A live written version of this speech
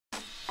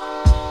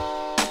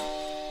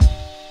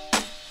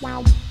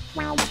Hello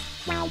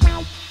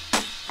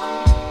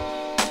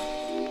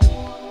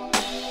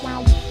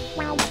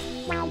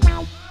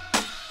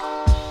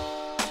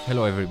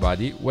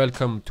everybody,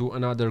 welcome to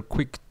another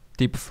quick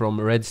tip from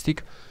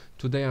Redstick.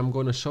 Today I'm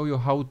going to show you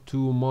how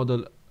to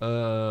model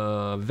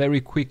very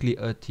quickly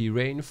a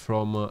terrain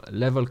from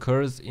level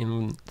curves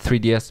in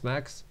 3ds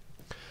Max.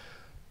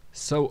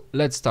 So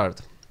let's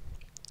start.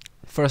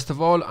 First of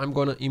all, I'm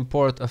going to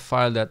import a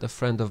file that a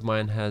friend of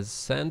mine has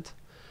sent.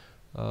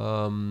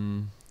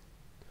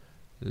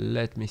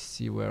 Let me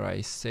see where I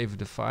saved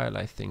the file.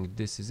 I think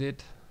this is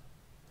it.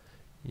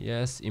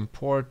 Yes,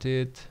 import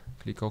it,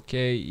 click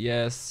OK,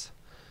 yes.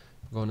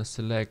 Gonna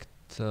select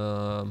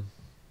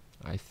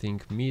I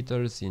think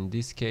meters in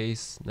this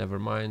case, never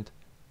mind,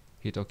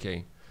 hit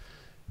OK.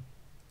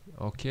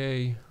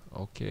 OK.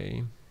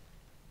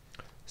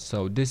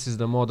 So this is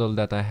the model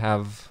that I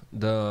have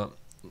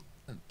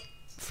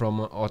from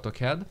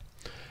AutoCAD,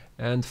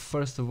 and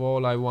first of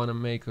all I want to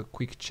make a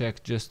quick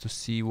check just to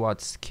see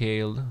what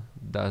scale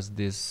does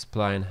this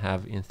spline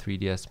have in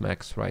 3ds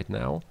Max right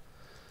now.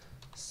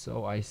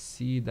 So I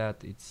see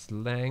that its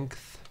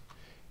length,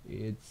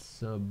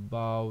 it's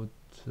about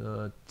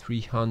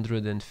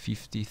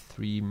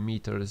 353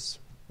 meters,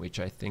 which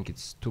I think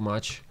it's too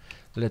much.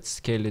 Let's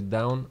scale it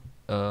down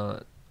 10%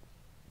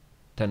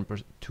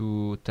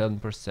 to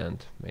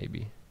 10%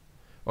 maybe,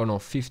 or no,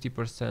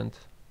 50%.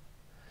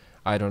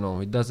 I don't know,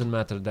 it doesn't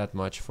matter that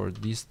much for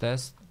this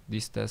test,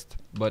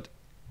 but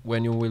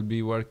when you will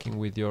be working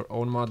with your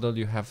own model,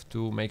 you have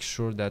to make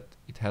sure that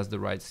it has the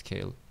right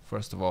scale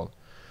first of all,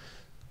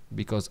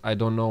 because I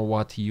don't know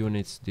what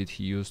units did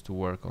he use to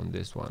work on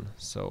this one.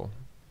 So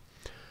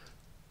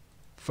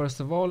first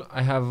of all,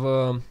 I have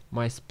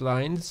my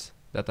splines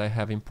that I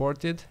have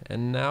imported,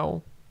 and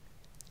now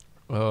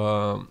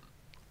I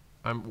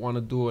want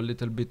to do a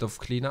little bit of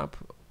cleanup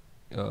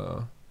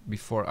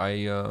before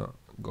I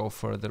go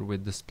further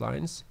with the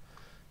splines.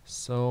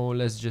 So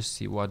let's just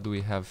see what do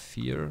we have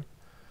here.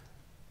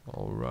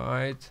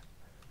 Alright,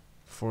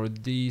 for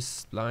these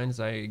splines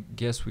I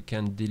guess we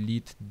can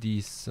delete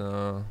this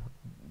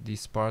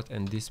part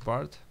and this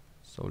part,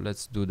 so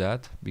let's do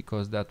that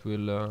because that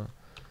will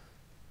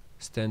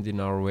stand in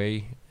our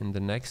way in the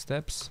next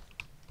steps.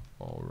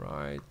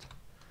 Alright,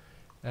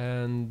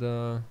 and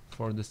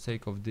for the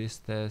sake of this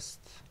test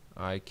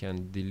I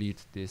can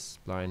delete this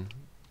spline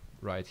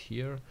right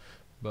here,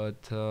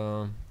 but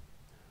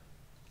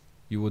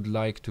you would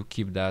like to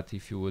keep that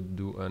if you would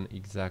do an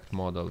exact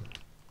model.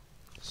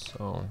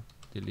 So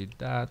delete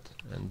that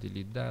and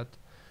delete that,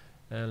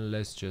 and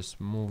let's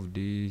just move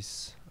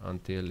this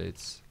until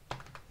it's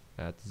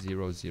at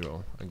 0,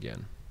 0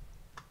 again.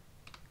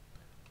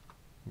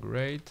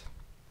 Great.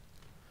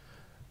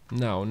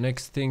 Now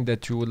next thing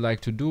that you would like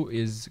to do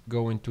is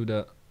go into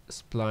the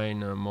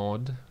spline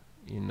mode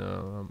in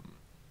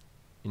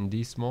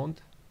this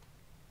mode,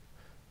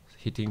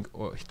 hitting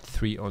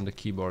 3 on the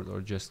keyboard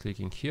or just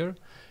clicking here,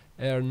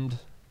 and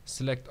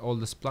select all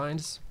the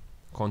splines,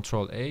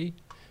 Ctrl A,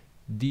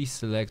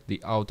 deselect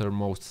the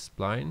outermost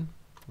spline,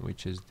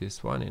 which is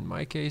this one in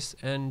my case,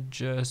 and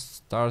just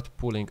start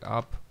pulling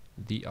up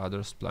the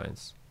other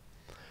splines.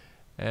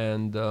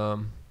 And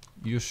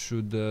you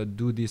should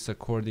do this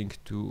according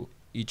to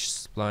each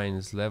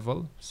spline's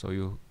level, so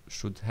you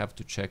should have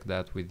to check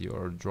that with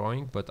your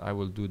drawing, but I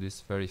will do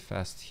this very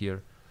fast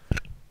here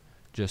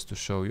just to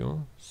show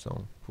you.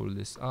 So pull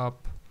this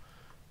up,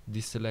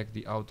 deselect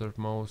the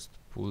outermost,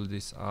 pull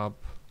this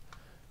up,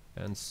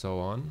 and so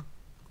on.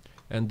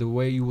 And the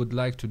way you would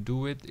like to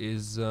do it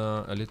is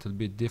a little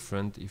bit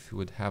different if you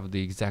would have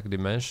the exact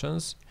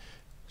dimensions.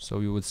 So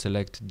you would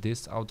select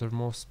this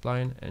outermost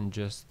spline and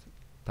just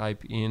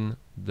type in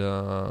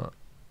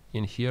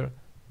here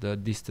the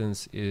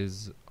distance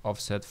is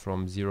offset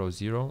from 0,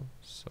 0,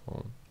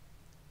 so,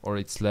 or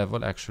its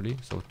level actually,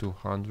 so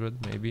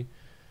 200 maybe,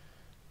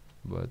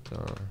 but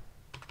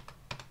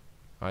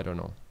I don't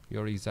know,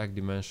 your exact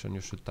dimension, you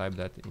should type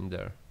that in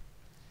there,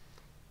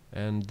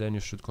 and then you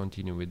should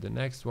continue with the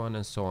next one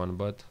and so on,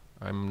 but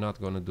I'm not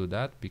gonna do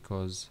that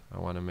because I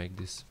want to make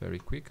this very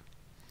quick.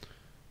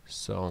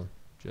 So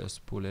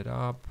just pull it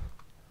up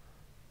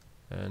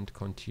and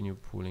continue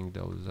pulling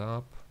those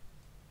up.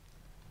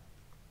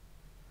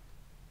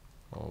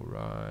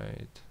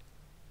 Alright,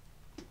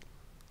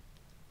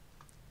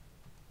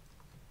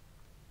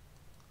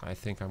 I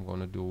think I'm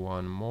gonna do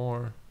one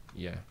more,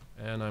 yeah,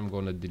 and I'm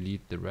gonna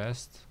delete the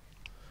rest.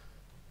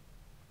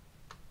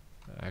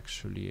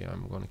 Actually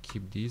I'm gonna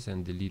keep these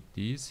and delete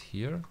these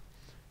here,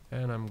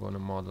 and I'm gonna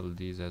model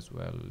these as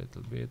well a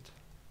little bit.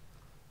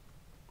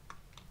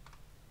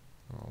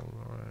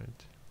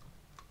 Alright,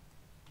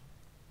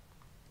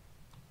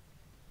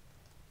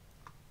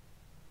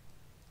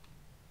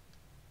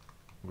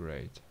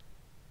 great.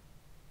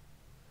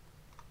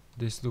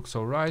 This looks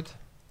alright.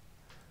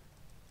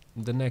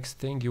 The next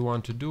thing you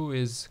want to do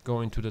is go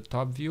into the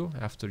top view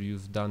after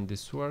you've done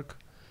this work,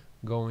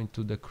 go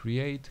into the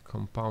create,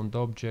 compound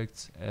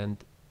objects,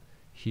 and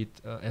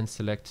hit and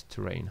select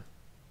terrain.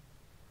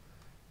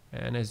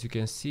 And as you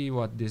can see,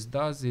 what this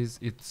does is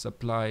it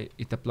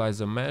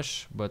applies a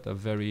mesh, but a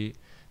very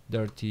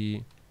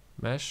dirty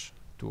mesh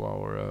to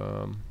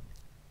our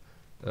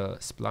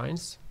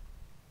splines,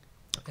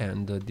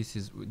 and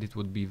it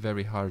would be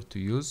very hard to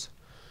use.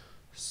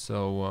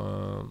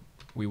 So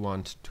we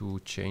want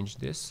to change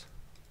this.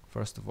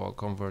 First of all,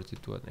 convert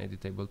it to an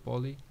editable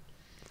poly,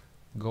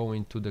 go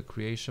into the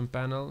creation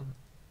panel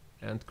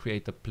and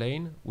create a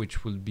plane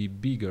which will be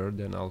bigger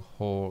than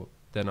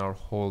our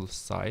whole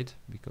side,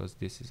 because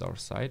this is our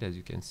side, as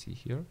you can see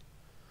here.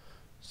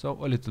 So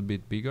a little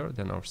bit bigger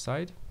than our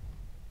side.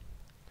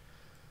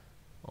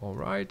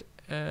 Alright,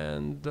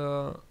 and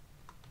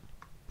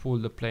pull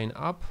the plane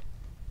up.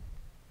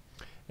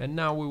 And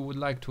now we would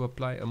like to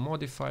apply a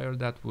modifier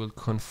that will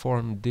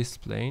conform this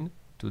plane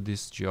to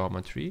this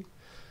geometry.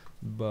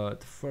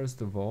 But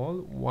first of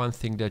all, one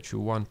thing that you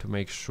want to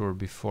make sure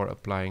before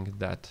applying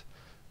that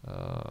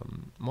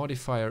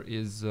modifier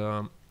is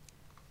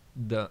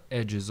the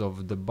edges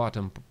of the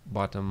bottom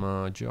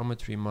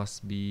geometry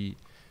must be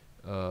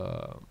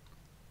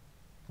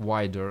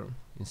wider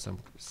in some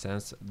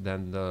sense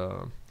than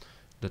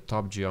the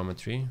top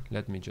geometry.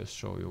 Let me just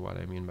show you what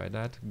I mean by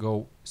that.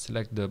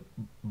 Select the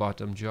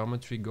bottom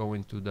geometry, go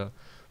into the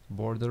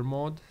border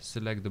mode,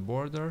 select the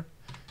border,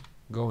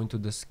 go into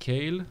the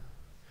scale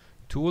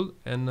tool,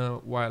 and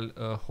while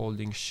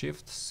holding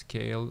shift,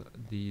 scale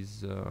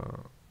these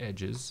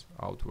edges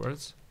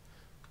outwards.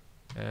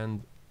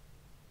 And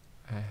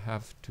I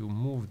have to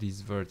move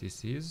these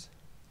vertices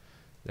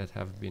that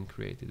have been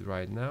created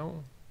right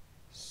now.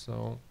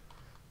 So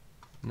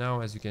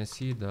now, as you can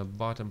see, the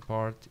bottom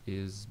part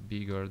is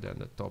bigger than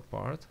the top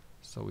part,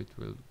 so we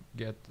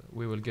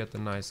will get a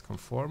nice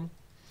conform.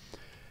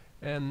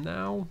 And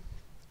now,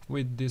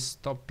 with this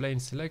top plane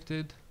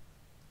selected,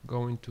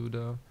 go into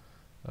the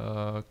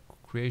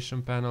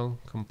creation panel,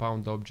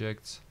 compound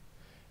objects,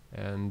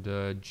 and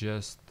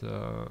just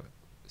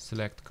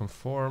select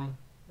conform.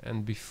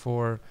 And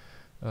before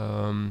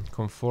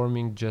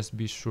conforming, just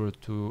be sure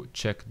to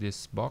check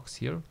this box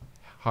here,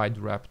 hide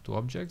wrap to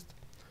object,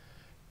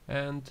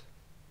 and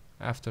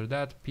after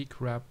that pick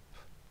wrap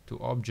to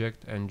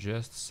object and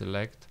just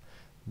select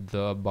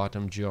the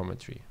bottom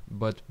geometry.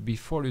 But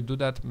before you do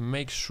that,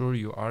 make sure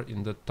you are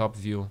in the top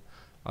view,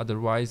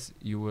 otherwise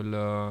you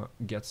will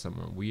get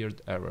some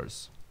weird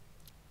errors.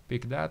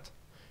 Pick that,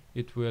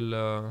 it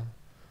will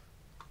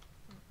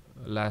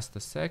last a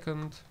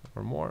second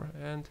or more,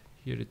 and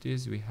here it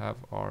is, we have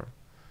our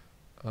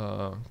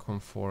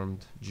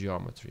conformed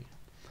geometry.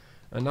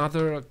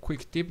 Another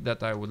quick tip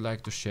that I would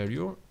like to share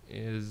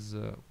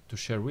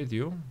with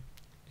you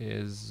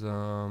is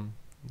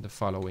the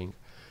following.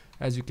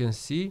 As you can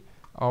see,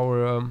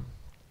 our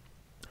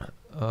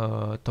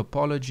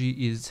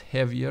topology is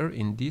heavier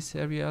in these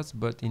areas,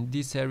 but in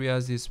these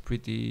areas is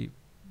pretty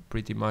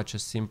much a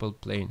simple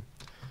plane.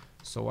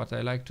 So what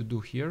I like to do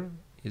here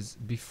is,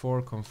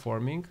 before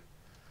conforming,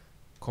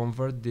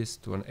 convert this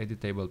to an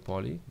editable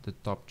poly, the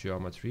top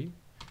geometry,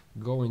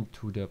 go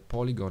into the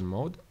polygon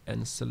mode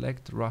and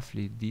select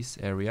roughly this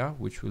area,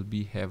 which will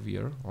be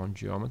heavier on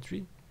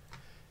geometry,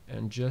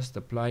 and just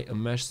apply a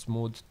mesh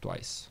smooth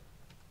twice.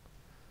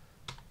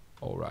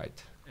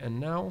 Alright, and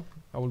now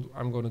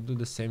I'm going to do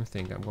the same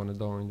thing. I'm going to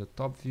go in the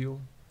top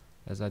view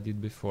as I did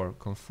before,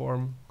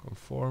 conform,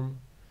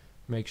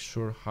 make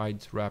sure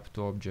hide wrap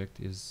to object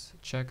is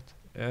checked,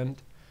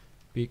 and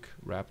pick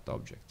wrapped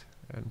object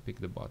and pick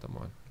the bottom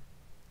one.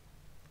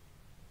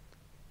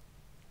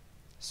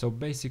 So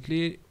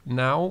basically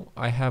now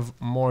I have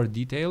more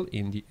detail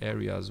in the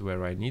areas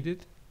where I need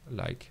it,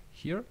 like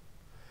here,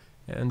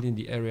 and in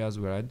the areas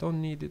where I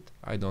don't need it,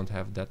 I don't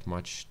have that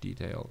much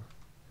detail.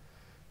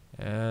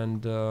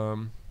 And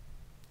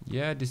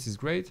yeah, this is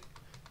great.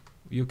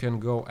 You can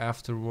go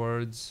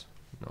afterwards.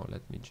 Now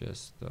let me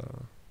just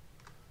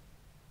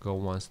go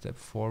one step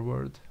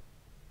forward,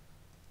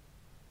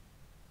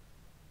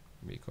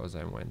 because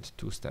I went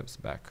 2 steps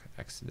back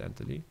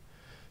accidentally.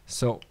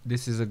 So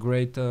this is a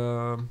great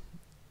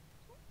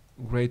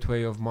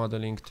way of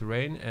modeling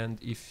terrain, and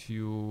if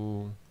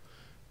you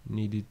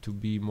need it to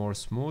be more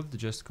smooth,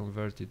 just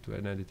convert it to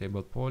an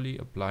editable poly,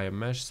 apply a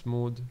mesh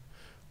smooth,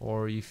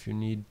 or if you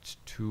need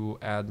to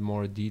add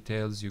more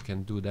details, you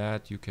can do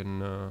that. You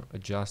can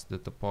adjust the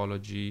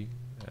topology,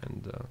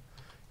 and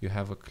you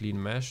have a clean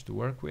mesh to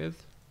work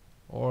with.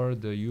 Or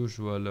the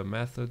usual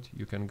method,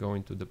 you can go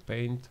into the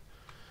paint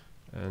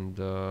and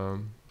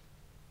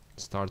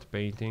start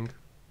painting,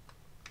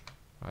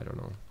 I don't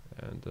know,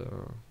 and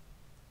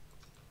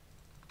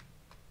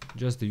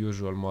just the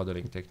usual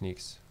modeling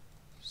techniques.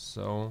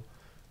 So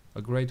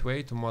a great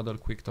way to model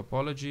quick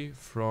topology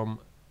from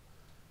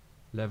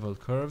level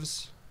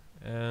curves,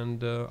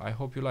 and I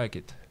hope you like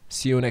it.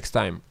 See you next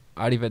time.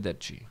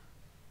 Arrivederci.